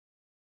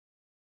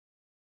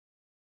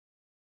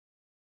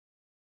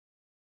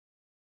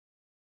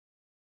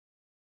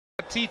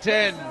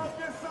T10,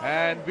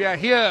 and we are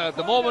here.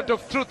 The moment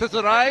of truth has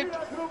arrived.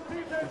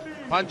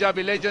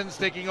 Punjabi Legends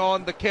taking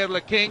on the Kerala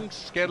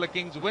Kings. Kerala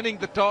Kings winning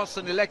the toss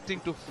and electing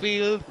to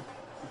field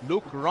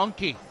Luke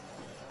Ronchi.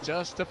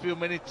 Just a few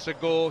minutes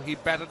ago, he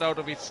batted out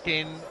of his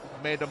skin,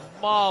 made a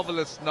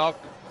marvellous knock,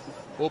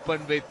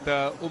 opened with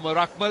Umar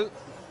Akmal,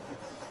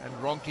 and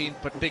Ronchi in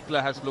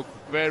particular has looked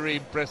very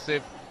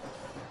impressive.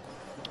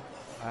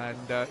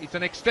 And it's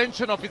an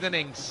extension of his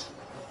innings.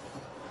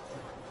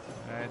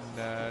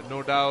 And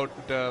no doubt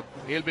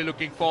he'll be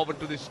looking forward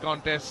to this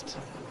contest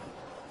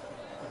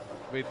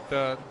with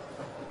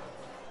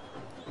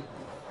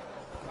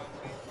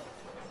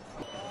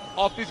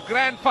of this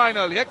grand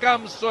final. Here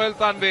comes Sohail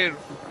Tanvir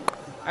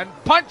and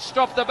punched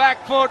off the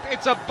back foot.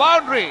 It's a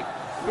boundary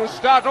to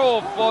start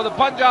off for the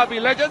Punjabi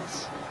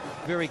Legends.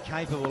 Very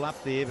capable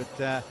up there,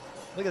 but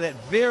look at that,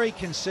 very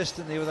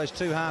consistent there with those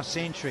two half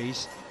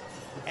centuries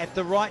at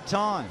the right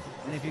time.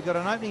 And if you've got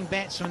an opening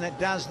batsman that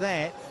does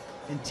that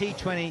in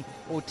T20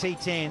 or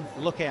T10,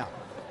 look out.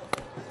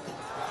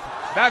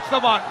 That's the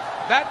one.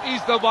 That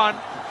is the one.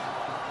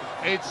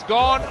 It's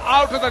gone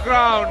out of the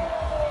ground,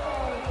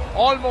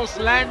 almost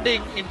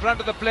landing in front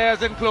of the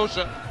players'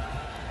 enclosure.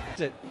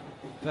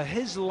 For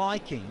his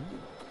liking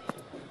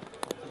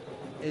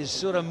is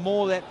sort of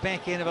more that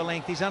back end of a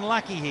length. He's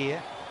unlucky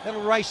here.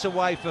 That'll race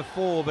away for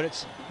 4, but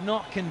it's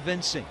not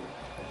convincing.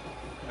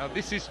 Now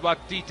this is what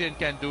T10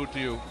 can do to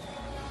you.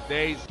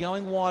 There's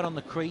going wide on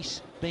the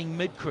crease, being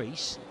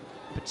mid-crease,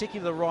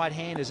 particularly the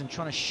right-handers, and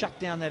trying to shut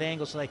down that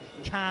angle so they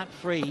can't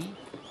free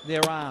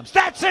their arms.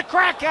 That's a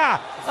cracker!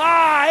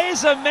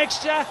 Here's a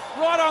mixture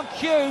right on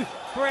cue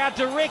for our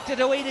director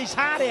to eat his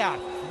heart out.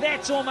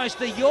 That's almost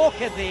a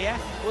Yorker there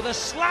with a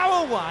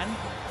slower one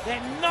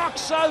that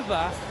knocks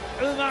over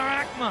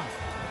Umar Akmal.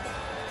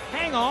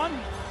 Hang on.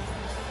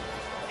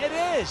 It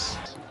is.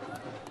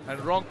 And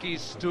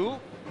Ronchi's two.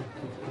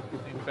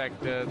 In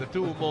fact, the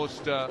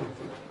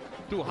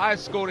two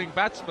highest scoring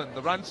batsmen,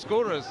 the run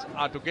scorers,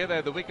 are together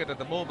at the wicket at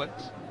the moment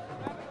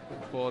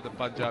for the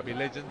Punjabi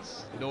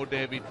Legends. No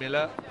David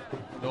Miller,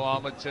 no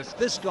Ahmed Chester.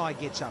 This guy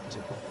gets up to.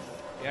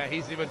 Yeah,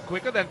 he's even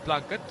quicker than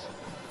Plunkett.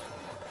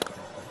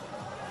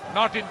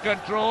 Not in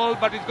control,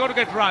 but he's got to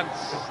get runs.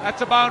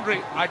 That's a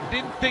boundary. I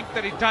didn't think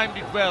that he timed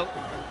it well.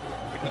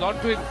 It was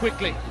onto him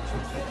quickly.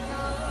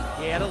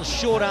 Yeah, a little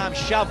short arm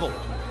shovel.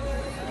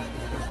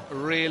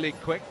 Really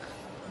quick.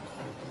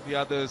 The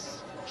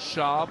others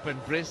sharp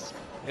and brisk.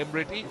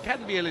 Emriti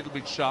can be a little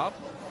bit sharp.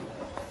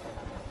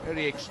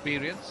 Very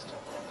experienced.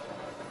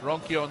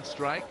 Ronchi on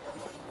strike.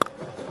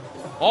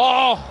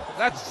 Oh,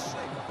 that's...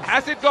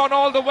 Has it gone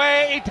all the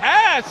way? It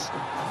has!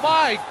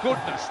 My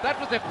goodness, that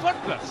was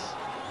effortless.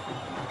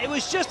 It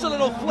was just a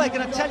little flick,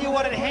 and I tell you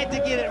what, it had to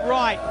get it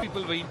right.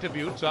 People were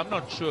interviewed, so I'm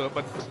not sure,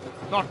 but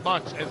not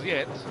much as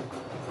yet.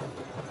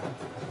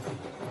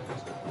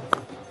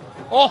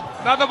 Oh,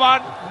 another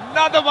one,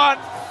 another one.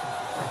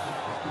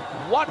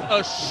 What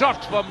a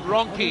shot from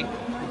Ronchi.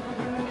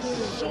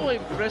 It's so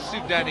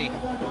impressive, Danny.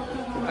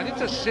 And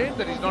it's a shame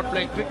that he's not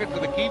playing cricket for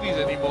the Kiwis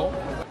anymore.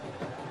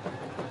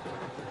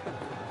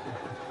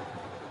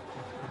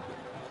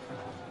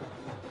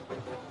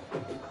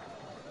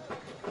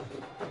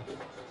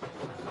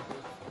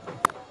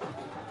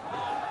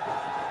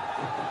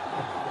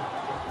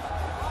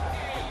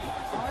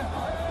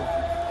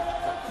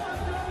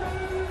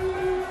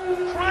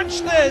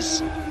 Crunch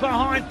this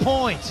behind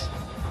point.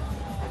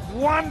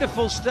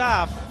 Wonderful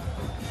stuff.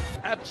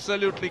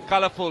 Absolutely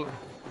colourful.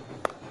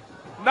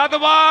 Another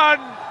one.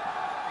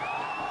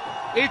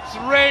 It's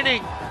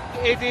raining.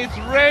 It is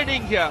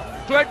raining here.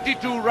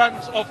 22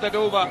 runs off that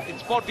over.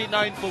 It's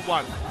 49 for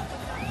 1.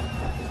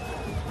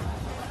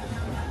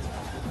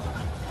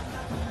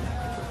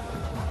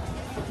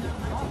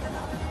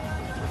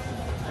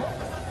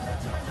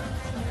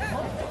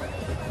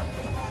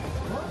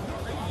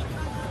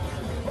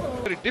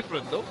 Very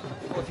different though.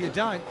 Well, if you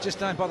don't, just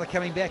don't bother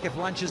coming back if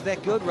lunch is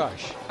that good,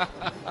 Roche.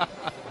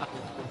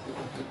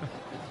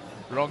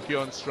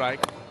 Ronchi on strike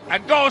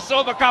and goes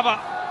over cover.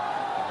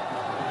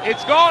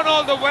 It's gone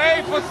all the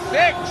way for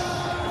 6.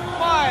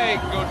 My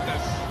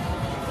goodness.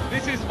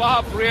 This is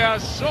Mahapriya,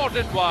 short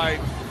and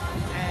wide.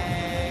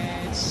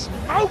 And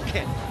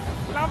smoking.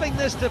 Loving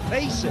this to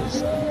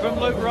pieces from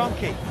Luke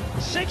Ronchi.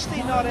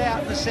 60 not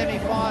out in the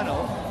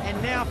semi-final,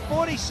 and now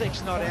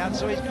 46 not out,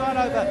 so he's gone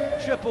over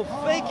triple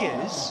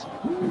figures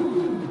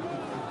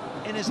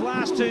in his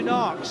last 2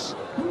 knocks.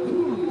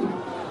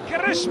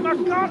 Karishma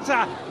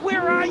Kota,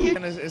 where are you?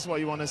 It's what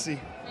you want to see.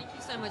 Thank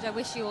you so much. I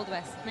wish you all the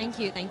best. Thank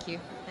you, thanks.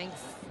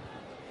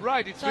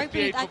 Right, it's Sorry,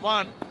 58 Preet, for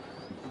 1.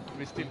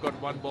 We still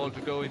got 1 ball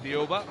to go in the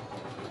over.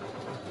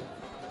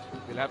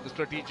 We'll have the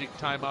strategic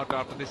timeout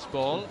after this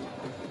ball.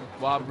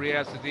 Wabri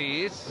as it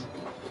is.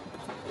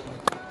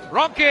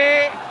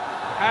 Ronchi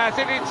has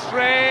hit it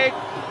straight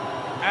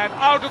and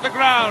out of the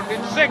ground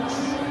in 6.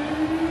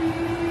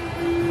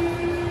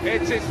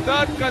 It's his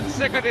 3rd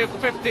consecutive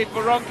 50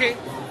 for Ronchi.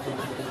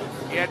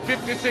 He had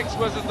 56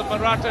 versus the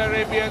Maratha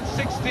Arabians,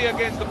 60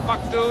 against the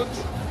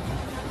Pakhtuns.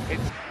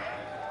 It's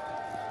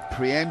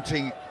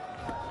preempting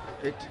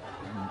it,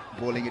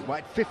 bowling it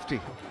wide. 50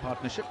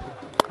 partnership.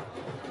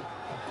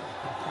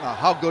 Now,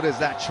 how good is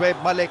that?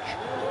 Shoaib Malik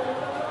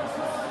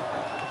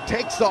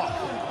takes off,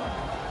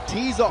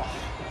 tees off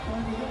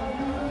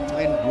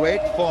in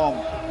great form.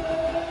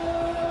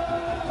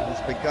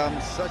 He's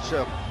become such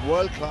a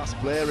world-class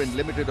player in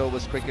limited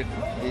overs cricket.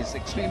 He's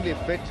extremely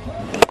fit.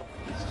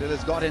 Still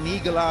has got an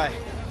eagle eye.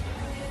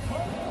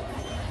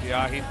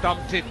 Yeah, he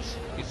thumped it.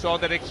 He saw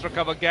that extra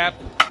cover gap.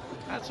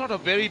 That's not a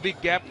very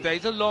big gap. There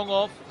is a long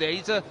off. There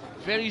is a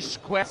very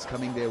square. It's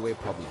coming their way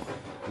probably.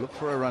 Look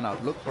for a run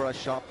out. Look for a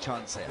sharp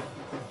chance here.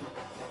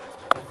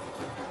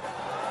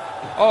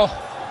 Oh,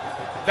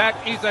 that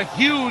is a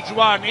huge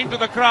one into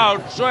the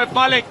crowd. Shoaib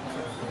Malik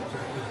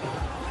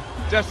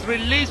just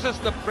releases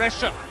the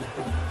pressure.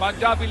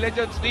 Punjabi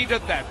legends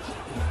needed that.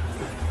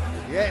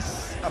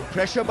 Yes, a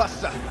pressure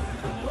buster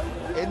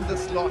in the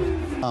slot.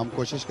 हम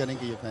कोशिश करें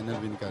कि ये final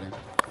win करें.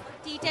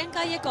 T10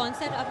 का ये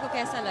concept आपको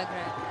कैसा लग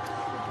रहा है?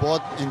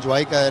 बहुत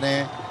इंजॉय कर रहे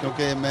हैं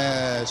क्योंकि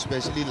मैं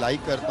स्पेशली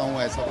लाइक करता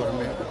हूँ ऐसा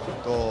फॉर्मेट,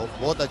 तो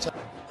बहुत अच्छा.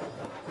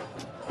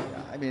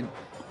 I mean,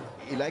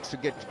 he likes to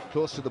get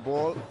close to the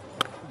ball,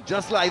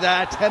 just like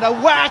that, and a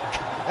whack,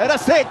 and a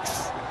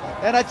six,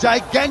 and a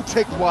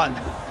gigantic one.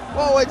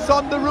 Oh, it's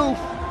on the roof.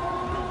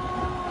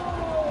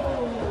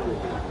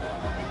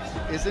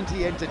 Isn't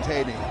he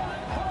entertaining?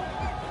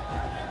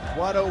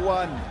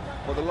 101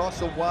 for the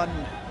loss of one,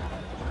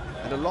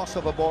 and a loss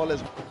of a ball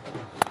is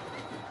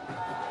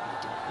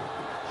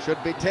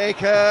should be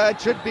taken.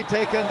 That's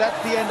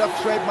the end of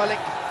Shoaib Malik.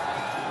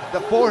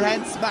 The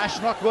forehand smash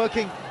not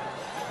working.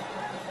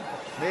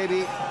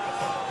 Maybe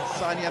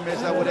Sania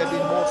Mirza would have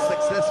been more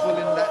successful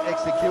in that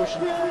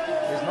execution.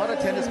 He's not a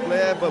tennis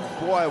player, but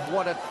boy,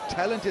 what a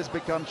talent has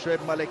become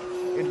Shoaib Malik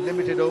in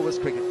limited overs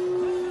cricket.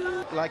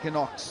 Like an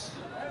ox,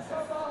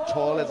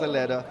 tall as a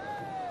ladder,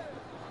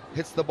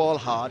 hits the ball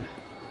hard.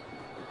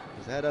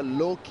 He's had a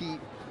low-key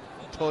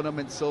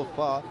tournament so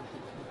far,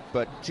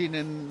 but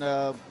T10,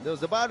 there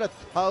was about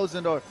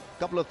 1,000 or a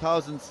couple of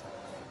thousands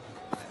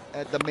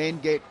at the main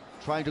gate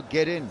trying to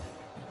get in.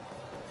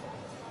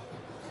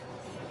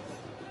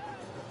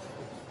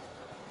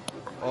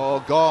 Oh,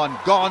 gone.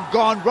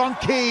 Wrong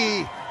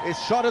key. Is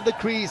shot at the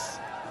crease.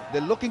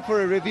 They're looking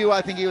for a review.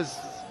 I think he's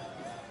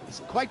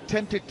quite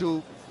tempted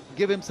to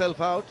give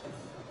himself out.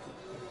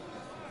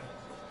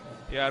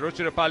 Yeah,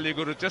 Ruchirapalli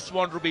Guru just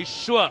wanted to be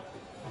sure,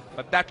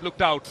 but that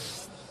looked out.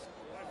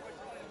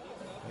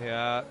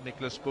 Yeah,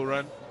 Nicholas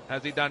Puran,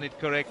 has he done it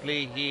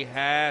correctly? He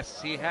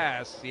has,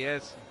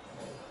 yes.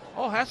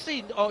 Oh, has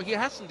he? Oh, he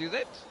hasn't, is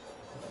it?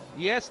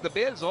 Yes, the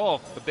bail's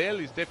off. The bail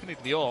is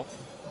definitely off.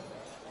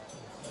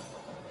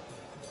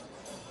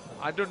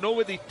 I don't know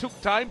whether he took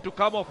time to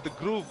come off the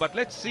groove, but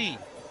let's see.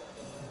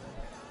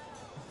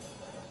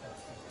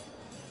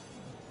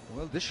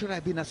 Well, this should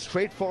have been a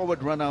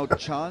straightforward run-out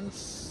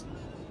chance.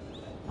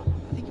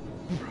 I think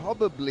he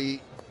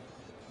probably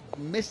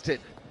missed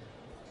it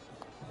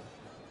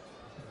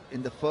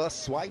in the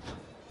first swipe.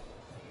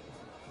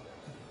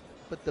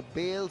 But the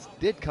bails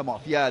did come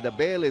off. Yeah, the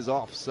bail is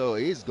off, so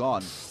he's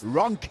gone.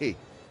 Ronke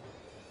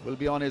will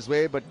be on his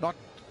way, but not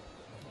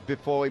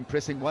before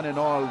impressing one and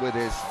all with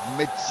his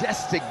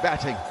majestic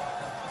batting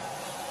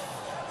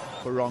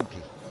for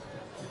Ronke.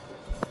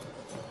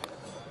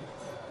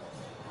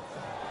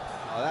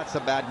 Oh, that's a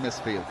bad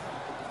misfield.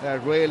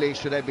 That really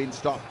should have been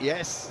stopped.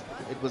 Yes,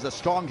 it was a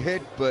strong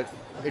hit, but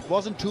it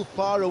wasn't too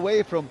far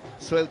away from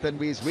Sohail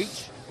Tanvir's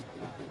reach.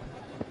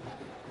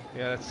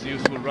 Yeah, that's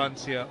useful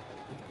runs here.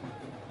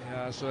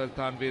 Yeah, Sohail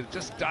Tanvir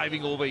just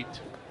diving over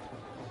it.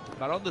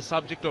 But on the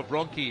subject of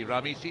Ronke,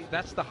 Ramesh,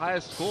 that's the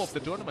highest score of the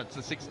tournament. It's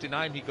the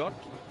 69 he got.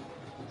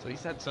 So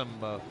he's had some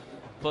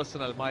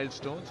personal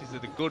milestones. He's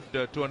had a good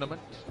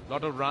tournament. A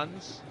lot of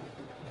runs.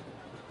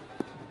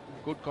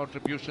 Good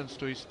contributions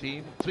to his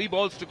team. 3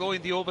 balls to go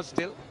in the over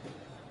still.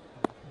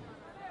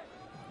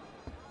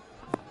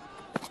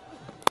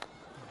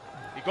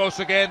 He goes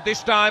again,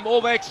 this time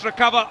over extra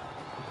cover.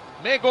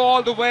 May go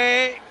all the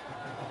way.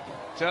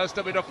 Just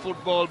a bit of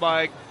football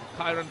by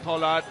Kieron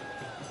Pollard.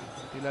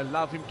 He'll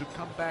allow him to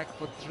come back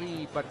for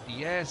 3, but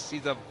yes,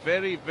 he's a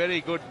very,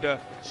 very good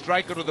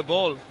striker to the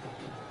ball.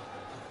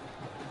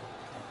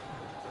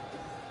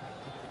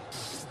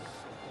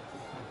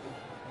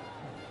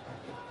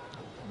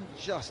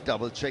 Just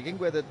double checking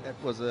whether that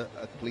was a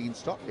clean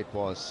stop. It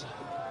was.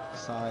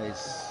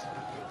 Size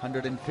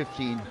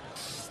 115.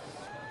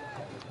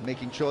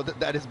 Making sure that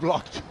that is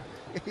blocked.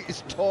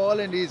 He's tall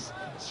and he's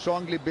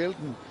strongly built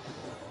and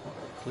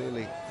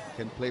clearly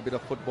can play a bit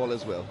of football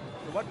as well.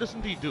 What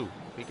doesn't he do?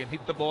 He can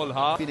hit the ball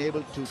hard. Been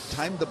able to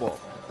time the ball.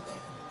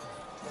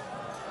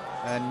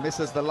 And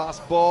misses the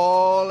last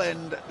ball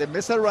and they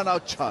miss a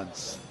run-out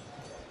chance.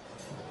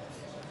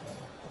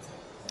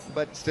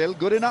 But still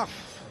good enough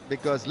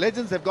because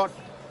Legends have got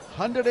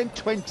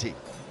 120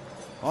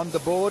 on the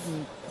board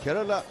and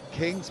Kerala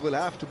Kings will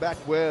have to bat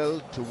well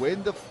to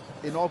win the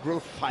inaugural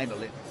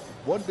final. It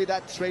won't be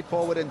that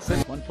straightforward and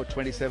simple. 1 for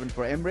 27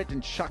 for Emrit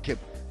and Shakib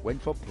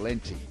went for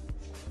plenty.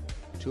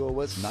 2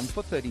 overs, none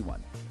for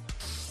 31.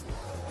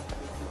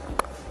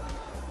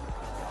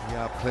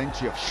 Yeah,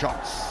 plenty of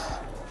shots.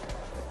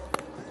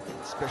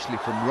 especially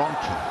from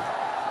Ronki.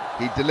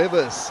 He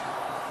delivers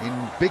in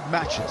big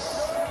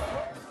matches.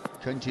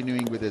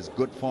 Continuing with his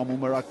good form,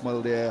 Umar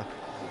Akmal there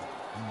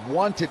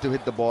wanted to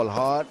hit the ball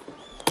hard,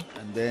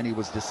 and then he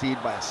was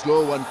deceived by a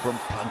slow one from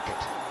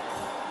Plunkett.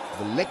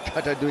 The leg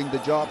cutter doing the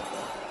job,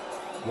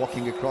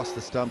 walking across the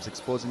stumps,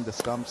 exposing the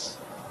stumps.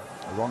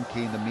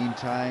 Ronki in the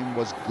meantime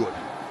was good.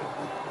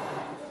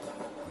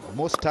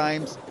 Most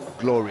times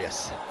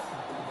glorious.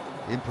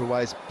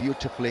 Improvised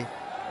beautifully.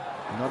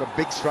 Not a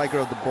big striker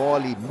of the ball.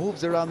 He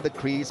moves around the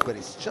crease, but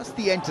it's just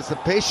the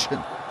anticipation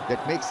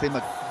that makes him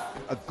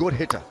a good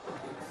hitter.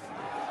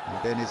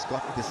 And then he's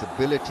got this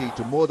ability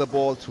to mow the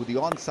ball through the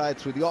onside,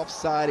 through the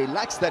offside. He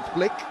lacks that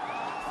flick,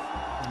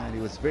 and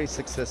he was very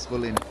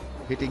successful in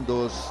hitting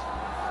those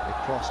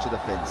across to the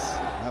fence.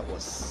 That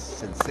was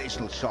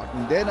sensational shot.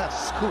 And then a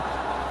scoop,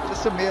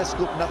 just a mere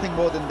scoop, nothing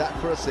more than that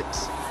for a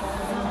six.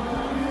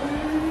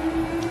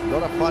 A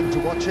lot of fun to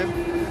watch him.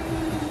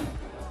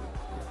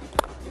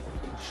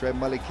 Shoaib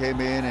Malik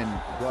came in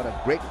and got a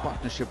great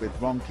partnership with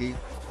Ronki,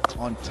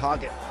 on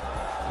target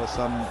for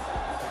some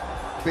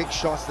big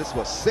shots. This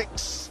was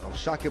 6 of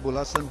Shakib ul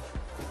Hasan.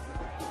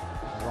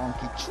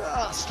 Ronki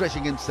just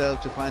stretching himself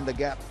to find the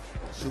gap.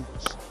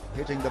 Suits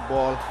hitting the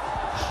ball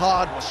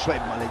hard was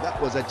Shoaib Malik.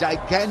 That was a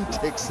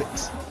gigantic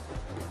 6.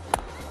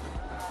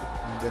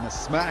 And then a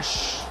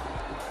smash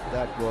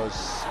that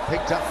was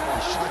picked up by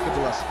Shakib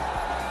ul Hasan.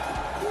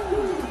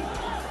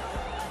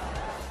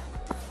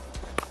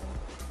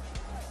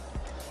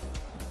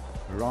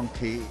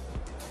 Ronki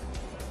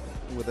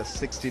with a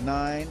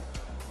 69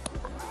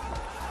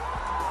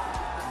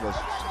 was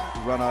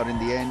run out in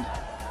the end,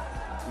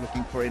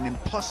 looking for an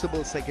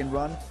impossible second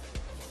run.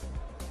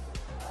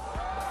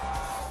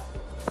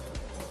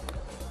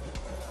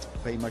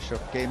 Fahim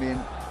Ashraf came in,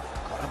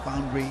 got a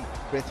boundary.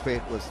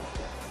 Braithwaite was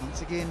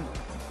once again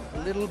a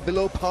little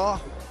below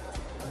par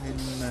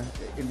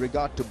in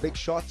regard to big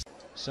shots.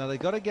 So they've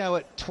got to go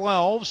at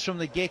 12s from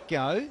the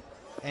get-go,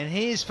 and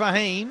here's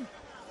Fahim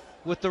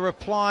with the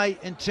reply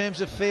in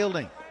terms of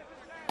fielding.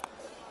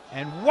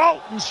 And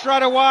Walton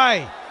straight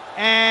away.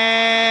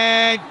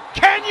 And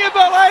can you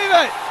believe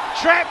it?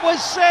 Trap was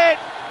set.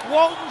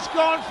 Walton's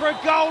gone for a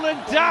golden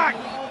duck.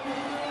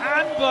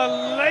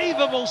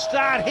 Unbelievable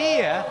start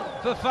here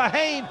for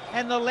Fahim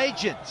and the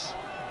Legends.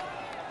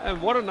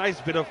 And what a nice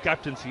bit of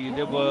captaincy.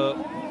 They were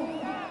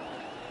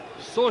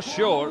so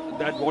sure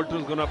that Walton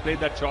was going to play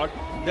that shot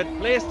that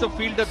placed the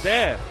fielder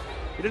there.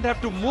 He didn't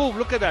have to move.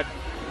 Look at that.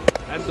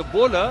 And the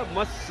bowler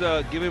must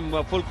give him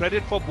full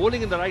credit for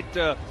bowling in the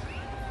right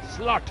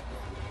slot.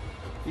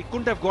 He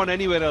couldn't have gone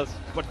anywhere else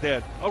but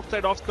there.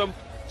 Outside off stump,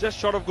 just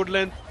short of good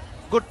length,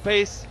 good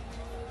pace.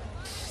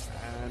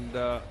 And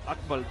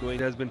Akmal doing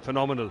has been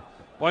phenomenal.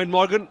 Point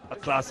Morgan, a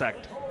class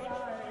act.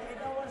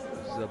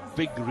 This is a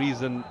big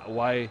reason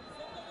why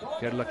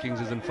Kerala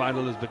Kings is in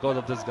final, is because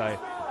of this guy.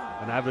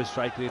 An average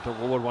strike rate of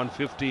over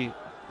 150.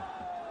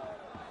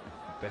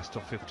 Best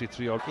of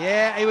 53.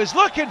 Yeah, he was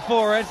looking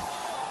for it.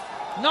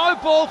 No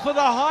ball for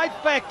the height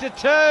factor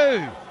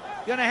too.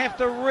 Going to have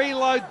to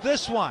reload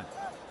this one.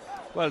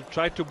 Well,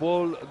 tried to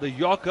bowl the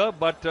Yorker,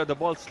 but the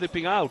ball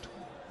slipping out.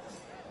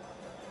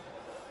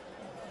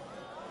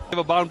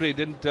 A boundary,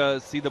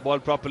 didn't see the ball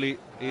properly.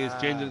 He's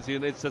changed his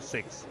scene. It's a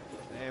 6.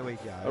 There we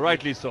go.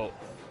 Rightly so.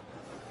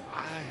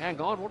 Hang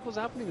on, what was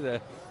happening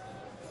there?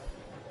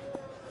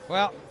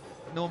 Well,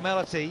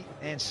 normality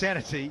and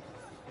sanity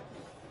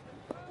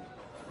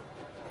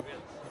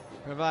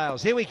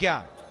prevails. Here we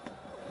go.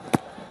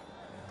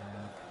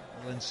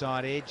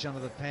 Inside edge under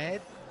the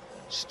pad.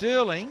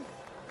 Sterling.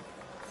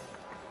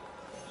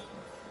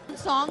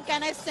 Song,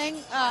 can I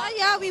sing?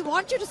 Yeah, we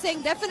want you to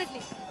sing,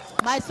 definitely.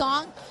 My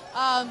song,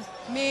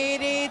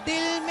 Mere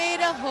dil mein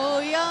raho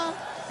ya,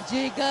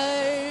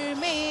 jigar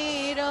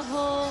mein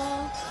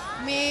raho.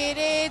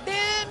 Mere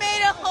dil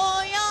mein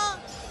raho ya,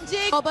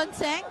 jigar. Boban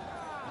sang.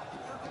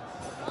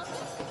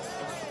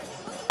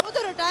 वो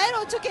तो retire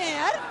हो चुके हैं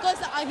यार, because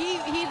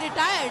he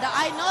retired.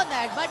 I know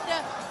that, but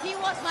he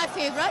was my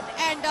favorite,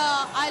 and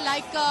I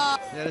like.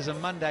 That is a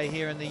Monday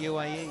here in the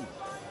UAE.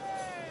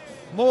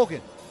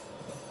 Morgan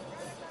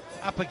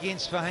up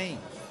against Fahim.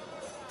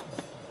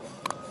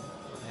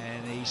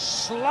 And he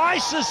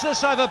slices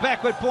this over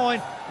backward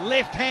point.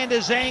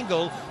 Left-hander's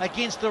angle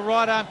against the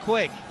right arm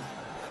quick.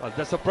 Well,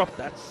 that's a prop.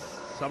 That's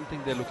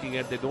something they're looking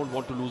at. They don't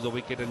want to lose a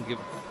wicket and give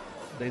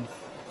the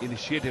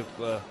initiative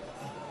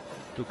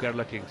to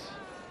Kerala Kings.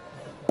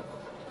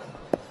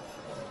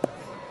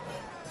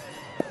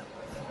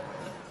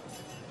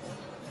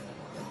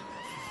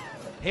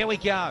 Here we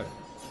go.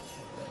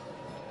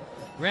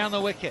 Round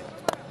the wicket.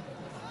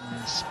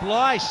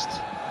 Spliced.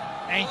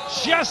 And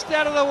just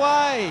out of the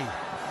way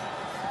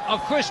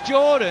of Chris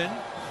Jordan.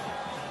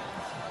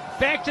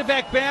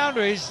 Back-to-back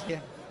boundaries.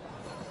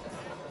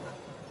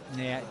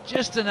 Now,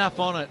 just enough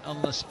on it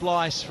on the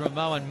splice from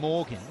Owen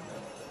Morgan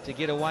to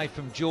get away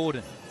from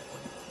Jordan.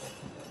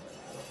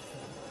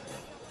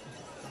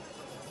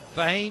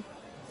 Fahim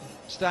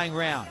staying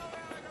round.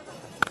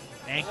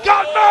 And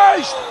got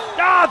moved!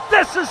 Oh,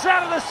 this is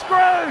out of the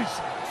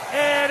screws!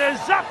 It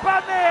is up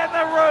on there in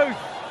the roof.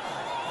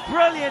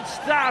 Brilliant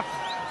stuff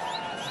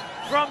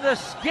from the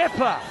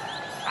skipper,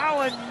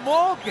 Owen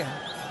Morgan.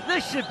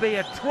 This should be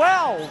a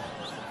 12,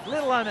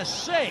 let alone a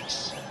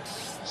 6.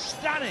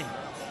 Stunning.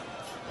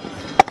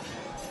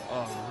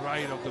 Oh,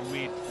 right of the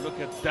meat. Look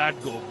at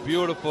that go.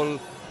 Beautiful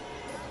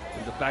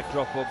in the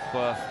backdrop of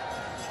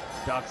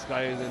dark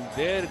skies. And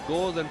there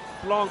goes and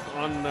plonk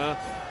on the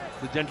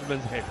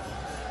gentleman's head.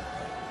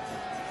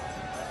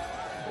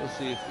 We'll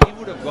see if he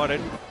would have got it.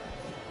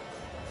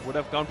 Would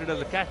have counted as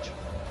a catch.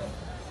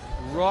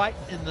 Right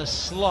in the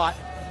slot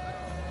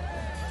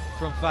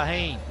from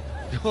Fahim.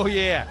 Oh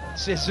yeah,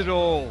 says it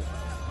all.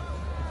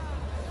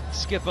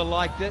 Skipper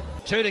liked it.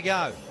 2 to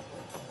go.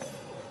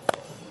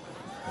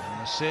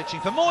 And searching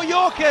for more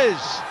Yorkers.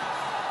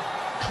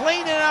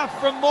 Clean enough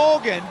from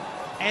Morgan,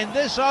 and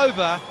this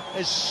over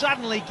is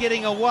suddenly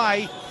getting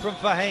away from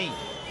Fahim.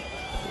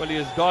 Well, he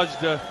has dodged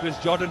Chris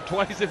Jordan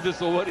twice in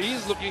this over.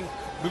 He's looking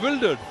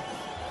bewildered.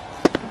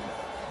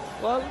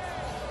 Well,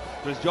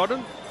 Chris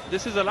Jordan,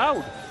 this is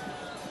allowed.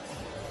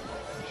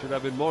 Should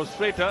have been more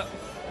straighter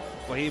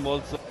for him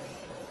also.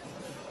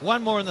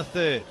 One more in the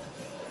third.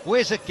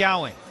 Where's it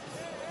going?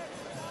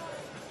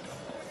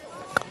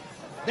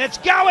 That's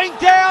going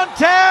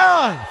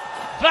downtown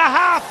for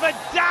half a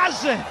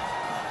dozen.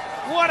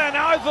 What an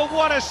over,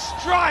 what a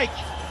strike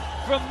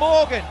from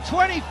Morgan.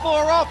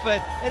 24 off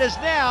it. It is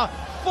now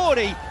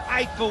 48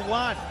 for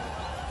 1.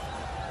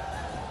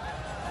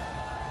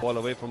 Ball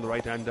away from the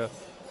right-hander. A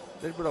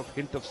little bit of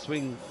hint of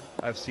swing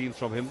I've seen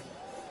from him.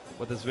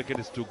 But this wicket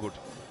is too good.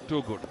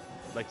 Too good.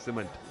 Like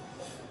cement.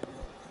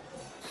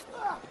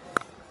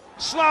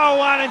 Slow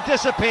one and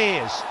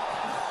disappears.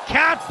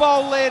 Can't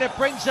bowl there. It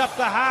brings up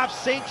the half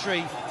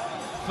century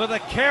for the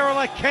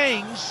Kerala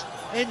Kings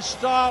in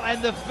style,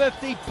 and the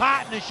 50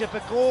 partnership,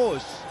 of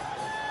course.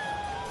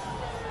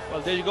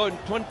 Well, there you go. In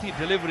 20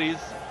 deliveries,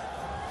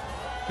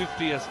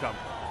 50 has come.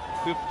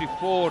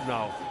 54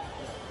 now.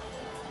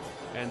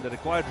 And the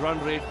required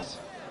run rate.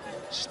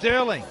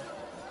 Sterling.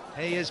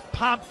 He is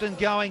pumped and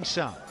going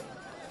some.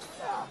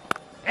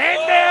 And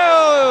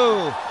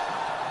no!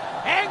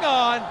 Hang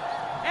on.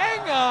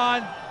 Hang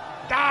on.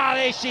 Ah,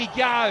 there she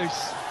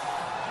goes.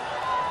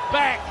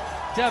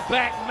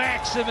 Back-to-back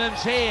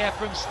maximums here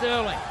from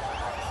Sterling.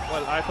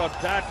 Well, I thought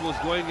that was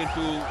going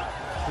into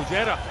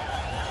Pujara.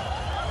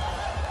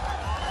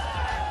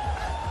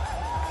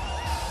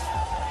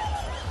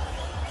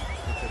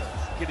 Look at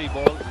that. Skinny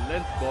ball,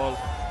 length ball,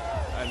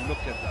 and look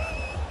at that.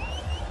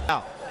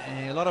 Now,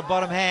 a lot of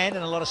bottom hand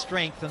and a lot of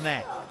strength in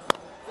that.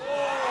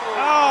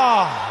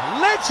 Oh,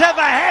 let's have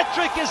a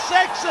hat-trick of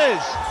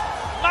sixes.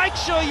 Make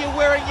sure you're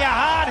wearing your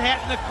hard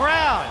hat in the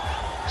crowd.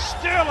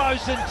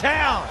 Sterlo's in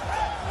town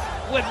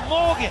with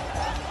Morgan.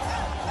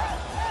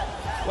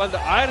 Well,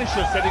 the Irish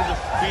are setting the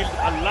field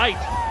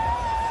alight.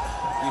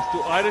 These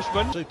two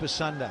Irishmen. Super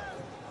Sunday.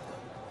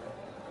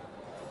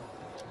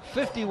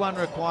 51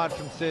 required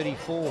from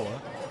 34.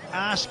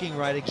 Asking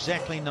rate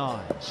exactly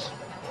 9s.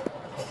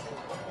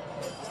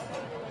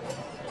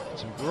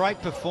 Some great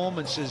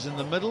performances in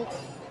the middle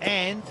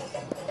and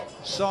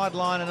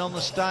sideline and on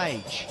the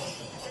stage.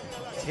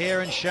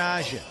 Here in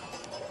Sharjah.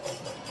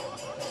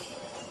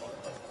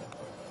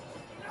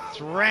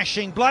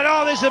 Thrashing blood.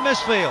 Oh, there's a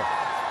misfield.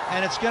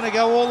 And it's going to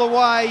go all the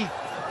way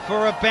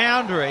for a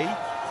boundary,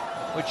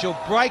 which will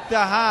break the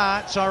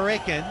hearts, I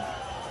reckon,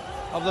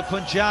 of the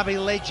Punjabi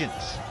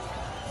legends.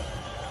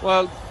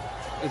 Well,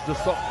 it's a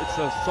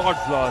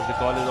Sod's law, as they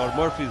call it, or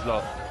Murphy's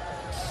law.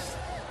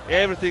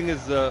 Everything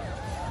is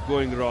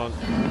going wrong.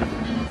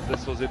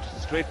 This was it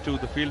straight to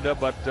the fielder,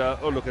 but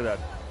oh, look at that.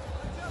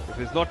 If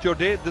it's not your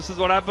day, this is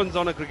what happens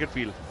on a cricket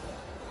field.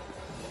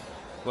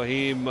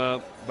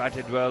 Fahim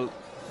batted well.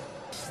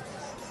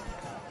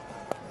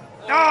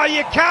 Oh,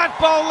 you can't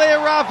bowl there,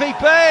 Rafi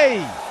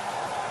B.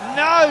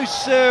 No,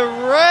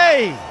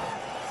 sirree.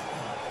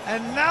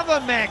 Another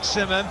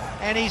maximum,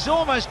 and he's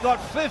almost got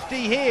 50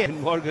 here.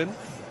 Morgan,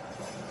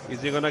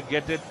 is he going to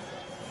get it?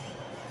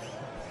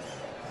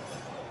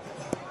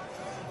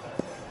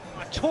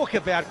 Talk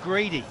about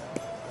greedy.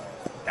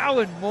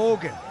 Owen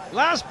Morgan.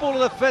 Last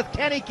ball of the fifth,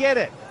 can he get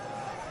it?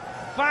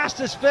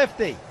 Fastest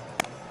 50.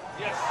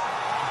 Yes.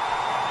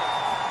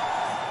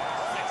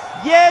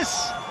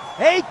 Yes,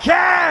 he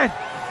can.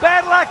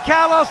 Bad luck,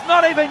 Carlos.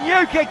 Not even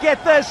you can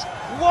get this.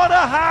 What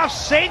a half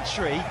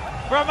century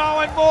from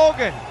Owen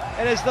Morgan.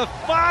 It is the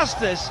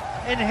fastest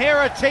in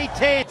Hera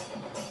T10.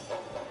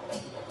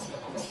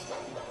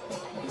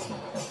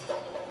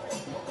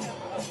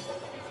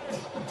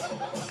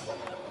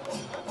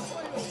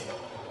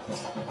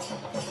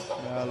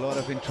 A lot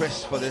of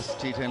interest for this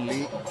T10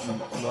 league.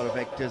 A lot of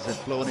actors have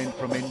flown in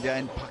from India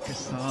and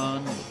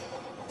Pakistan.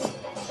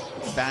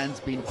 Bands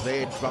being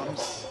played,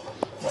 drums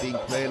being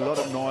played, a lot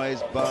of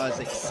noise, buzz,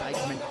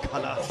 excitement,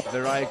 colour,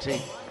 variety.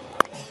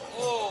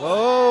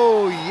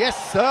 Oh,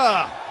 yes,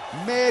 sir.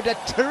 Made a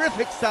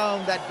terrific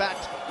sound, that bat.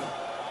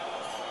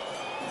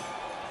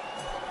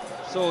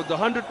 So the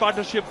 100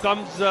 partnership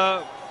comes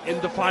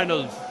in the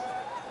finals.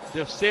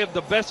 They've saved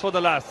the best for the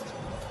last.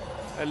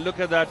 And look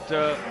at that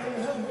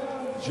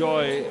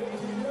joy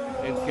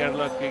in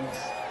Kerala Kings.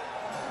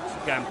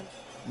 camp.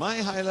 My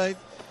highlight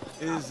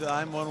is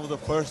I'm one of the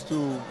first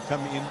to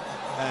come in,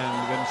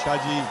 and when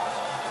Shaji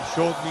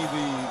showed me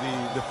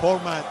the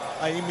format,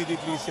 I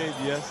immediately said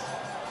yes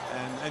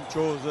and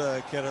chose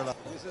Kerala.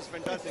 This is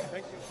fantastic.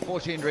 Thank you.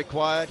 14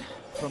 required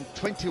from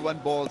 21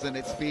 balls, and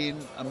it's been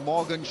a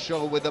Morgan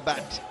show with the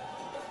bat.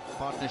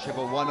 Partnership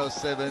of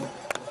 107.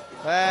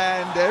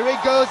 And there he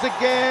goes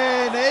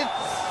again.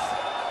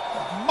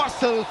 It's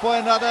muscle for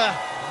another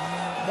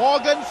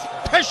Morgan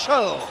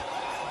special.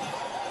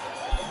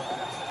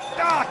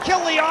 Kill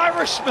the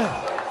Irishman.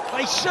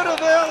 They should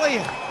have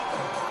earlier.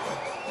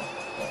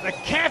 The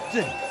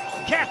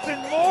Captain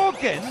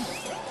Morgan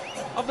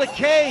of the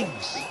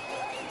Kings.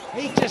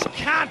 He just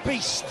can't be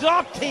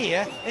stopped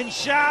here in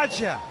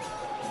Sharjah.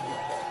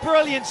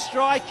 Brilliant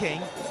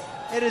striking.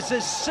 It is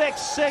his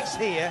 6-6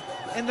 here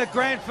in the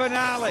grand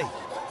finale.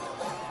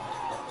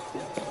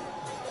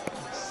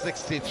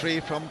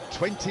 63 from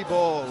 20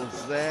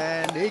 balls,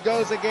 and he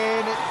goes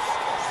again.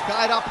 It's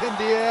skied up in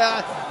the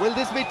air. Will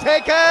this be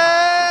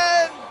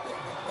taken?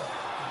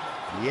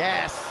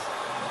 Yes,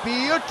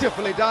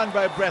 beautifully done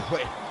by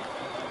Brathwaite.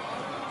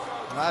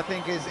 I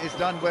think he's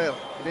done well.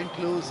 He didn't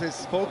lose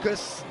his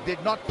focus,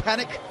 did not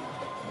panic.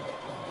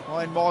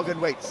 And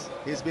Morgan waits.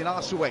 He's been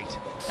asked to wait.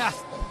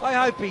 I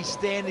hope he's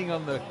standing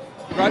on the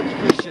rope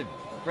cushion,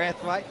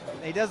 Brathwaite.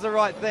 He does the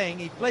right thing.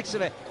 He flicks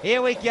it.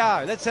 Here we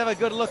go. Let's have a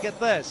good look at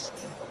this.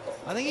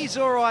 I think he's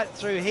all right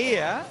through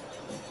here.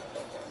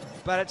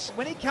 But it's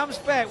when he comes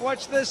back,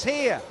 watch this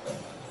here.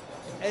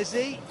 Is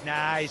he?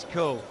 Nah, he's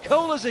cool.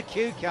 Cool as a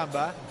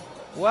cucumber.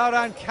 Well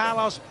done,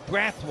 Carlos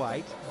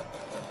Brathwaite,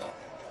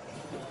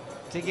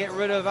 to get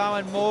rid of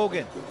Owen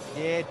Morgan.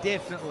 Yeah,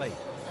 definitely.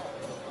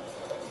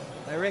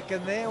 They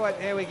reckon there. What?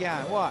 There we go.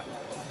 What?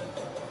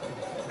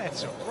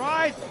 That's all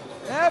right.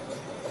 Yep.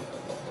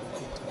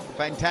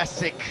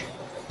 Fantastic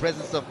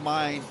presence of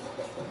mind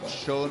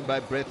shown by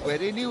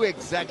Brathwaite. He knew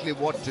exactly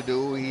what to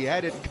do. He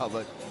had it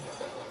covered.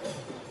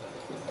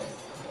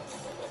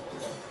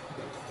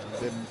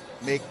 They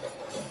make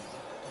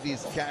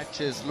these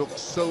catches look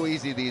so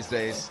easy these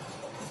days.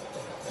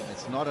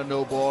 It's not a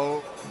no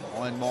ball.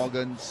 Owen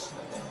Morgan's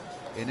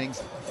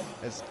innings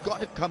has got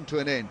to come to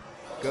an end.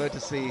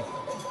 Courtesy,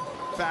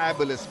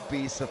 fabulous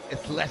piece of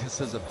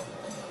athleticism.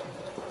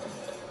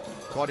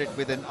 Caught it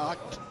with an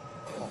arched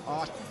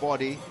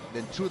body,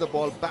 then threw the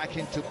ball back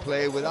into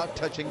play without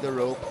touching the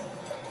rope.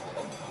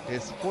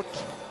 His foot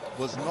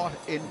was not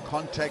in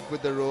contact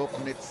with the rope,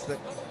 and it's a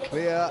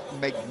clear,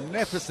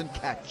 magnificent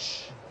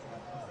catch.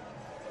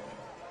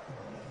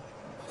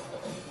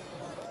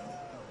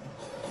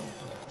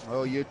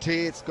 Oh, UT,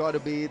 it's got to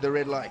be the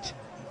red light.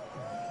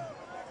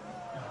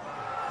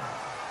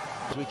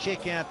 As we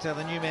check out the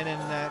new man in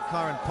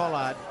Kyron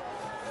Pollard,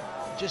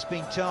 just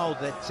been told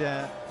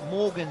that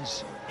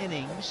Morgan's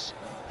innings,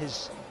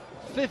 his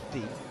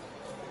 50,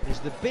 is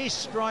the best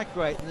strike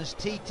rate in this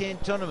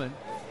T10 tournament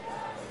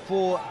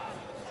for...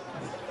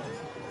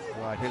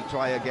 Right, he'll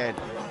try again.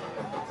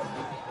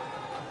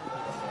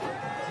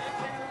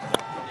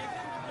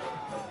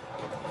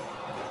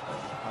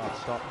 Oh,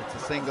 stop. It's a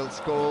single,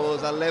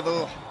 scores a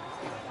level.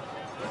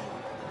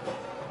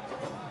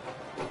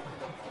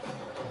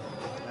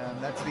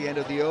 And that's the end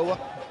of the over.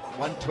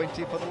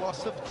 120 for the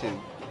loss of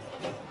 2.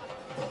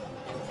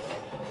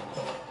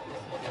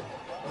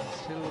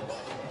 Still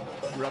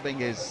rubbing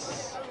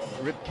his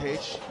rib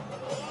cage.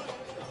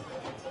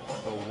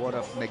 Oh, what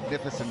a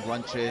magnificent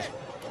run chase.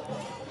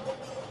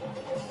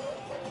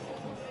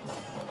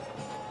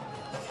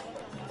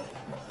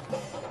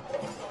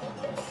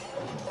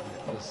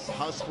 It was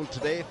houseful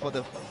today for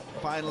the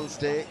finals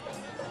day.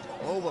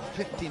 Over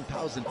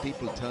 15,000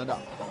 people turned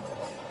up.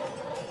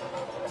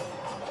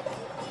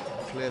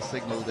 Clear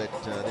signal that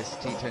this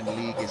T10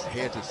 league is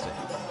here to stay.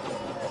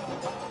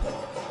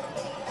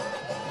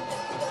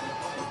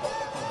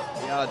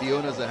 Yeah, the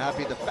owners are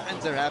happy, the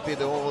fans are happy,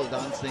 they're all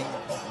dancing,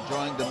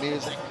 enjoying the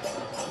music.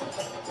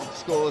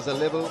 Scores a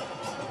level.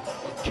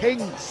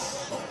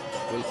 Kings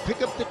will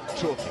pick up the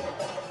trophy,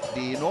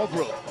 the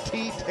inaugural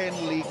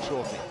T10 League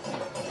trophy.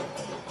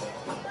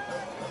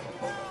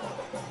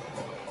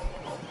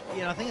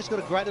 You know, I think it's got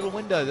a great little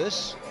window,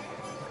 this.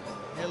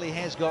 Nearly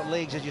has got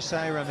legs, as you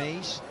say,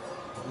 Ramiz.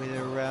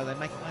 Whether they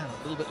make it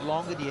a little bit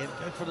longer, do you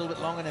go for a little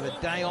bit longer and have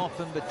a day off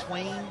in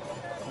between?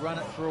 Run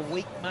it for a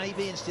week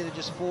maybe instead of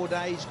just 4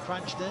 days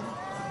crunched in?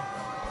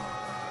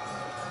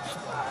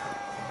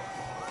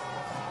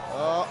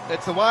 Oh,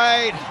 it's a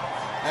wide,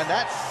 and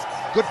that's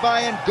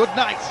goodbye and good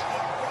night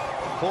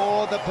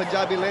for the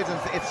Punjabi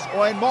legends. It's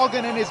Owen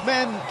Morgan and his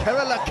men,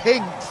 Kerala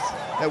Kings,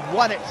 have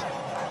won it.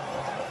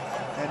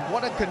 And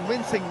what a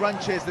convincing run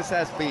chase this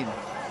has been.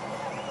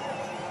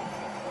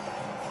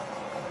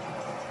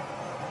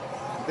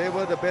 They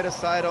were the better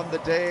side on the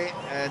day,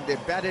 and they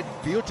batted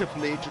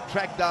beautifully to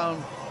track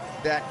down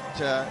that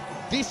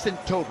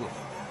decent total.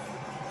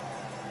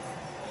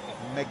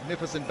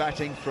 Magnificent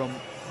batting from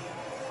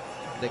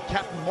the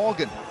Captain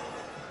Morgan.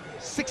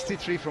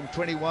 63 from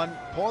 21.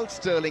 Paul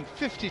Sterling,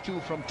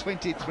 52 from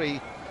 23.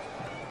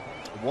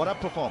 What a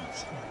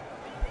performance.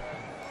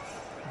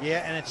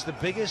 Yeah, and it's the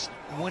biggest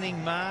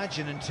winning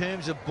margin in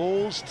terms of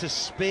balls to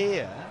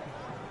spare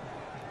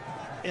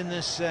in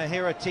this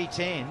Hera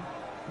T10.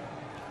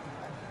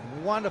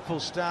 Wonderful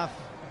stuff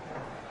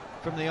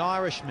from the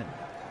Irishman.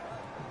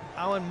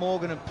 Owen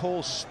Morgan and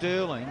Paul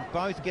Sterling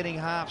both getting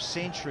half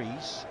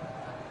centuries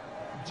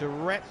to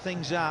wrap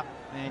things up.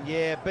 And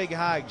yeah, big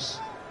hugs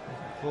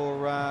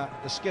for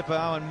the skipper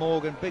Owen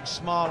Morgan. Big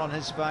smile on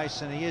his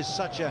face, and he is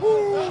such a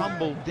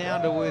humble,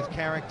 down-to-earth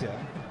character.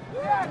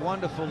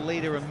 Wonderful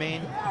leader of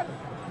men.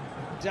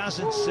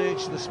 Doesn't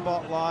search the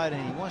spotlight,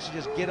 and he wants to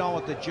just get on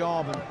with the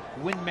job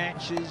and win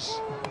matches,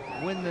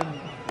 win them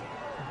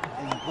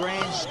in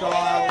grand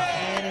style,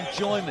 and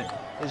enjoyment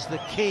is the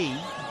key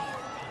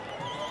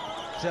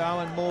to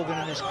Owen Morgan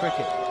and his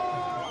cricket.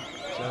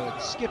 So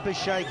skippers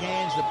shake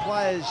hands, the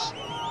players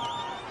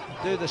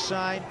do the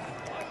same,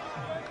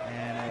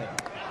 and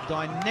a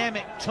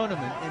dynamic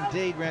tournament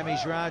indeed,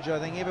 Ramesh Raj. I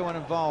think everyone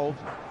involved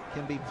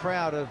can be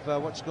proud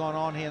of what's gone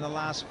on here in the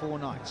last 4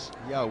 nights.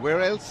 Yeah,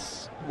 where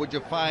else would you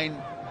find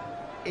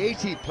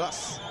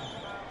 80+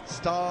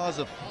 stars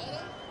of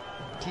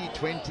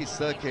T20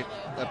 circuit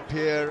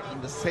appear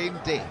on the same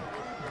day?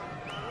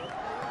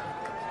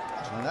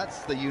 And that's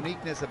the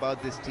uniqueness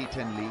about this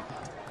T10 league.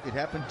 It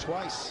happened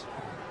twice.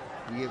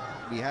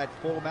 We had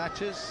 4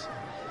 matches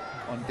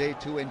on day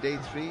 2 and day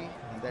 3,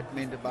 and that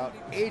meant about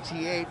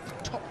 88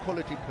 top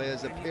quality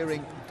players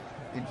appearing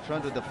in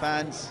front of the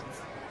fans.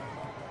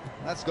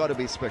 That's got to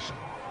be special.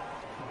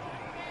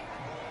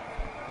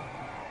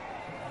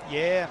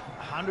 Yeah,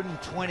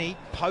 120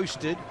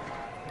 posted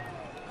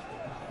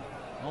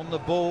on the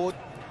board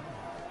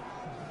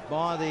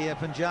by the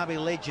Punjabi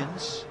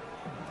legends,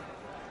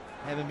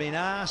 having been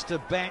asked to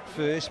bat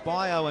first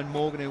by Owen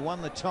Morgan, who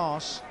won the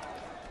toss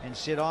and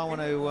said, I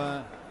want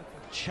to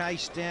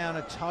chase down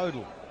a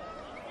total.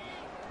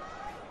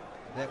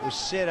 That was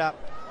set up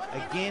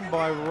again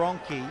by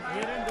Ronke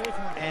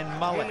and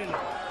Mullet.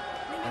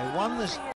 They won this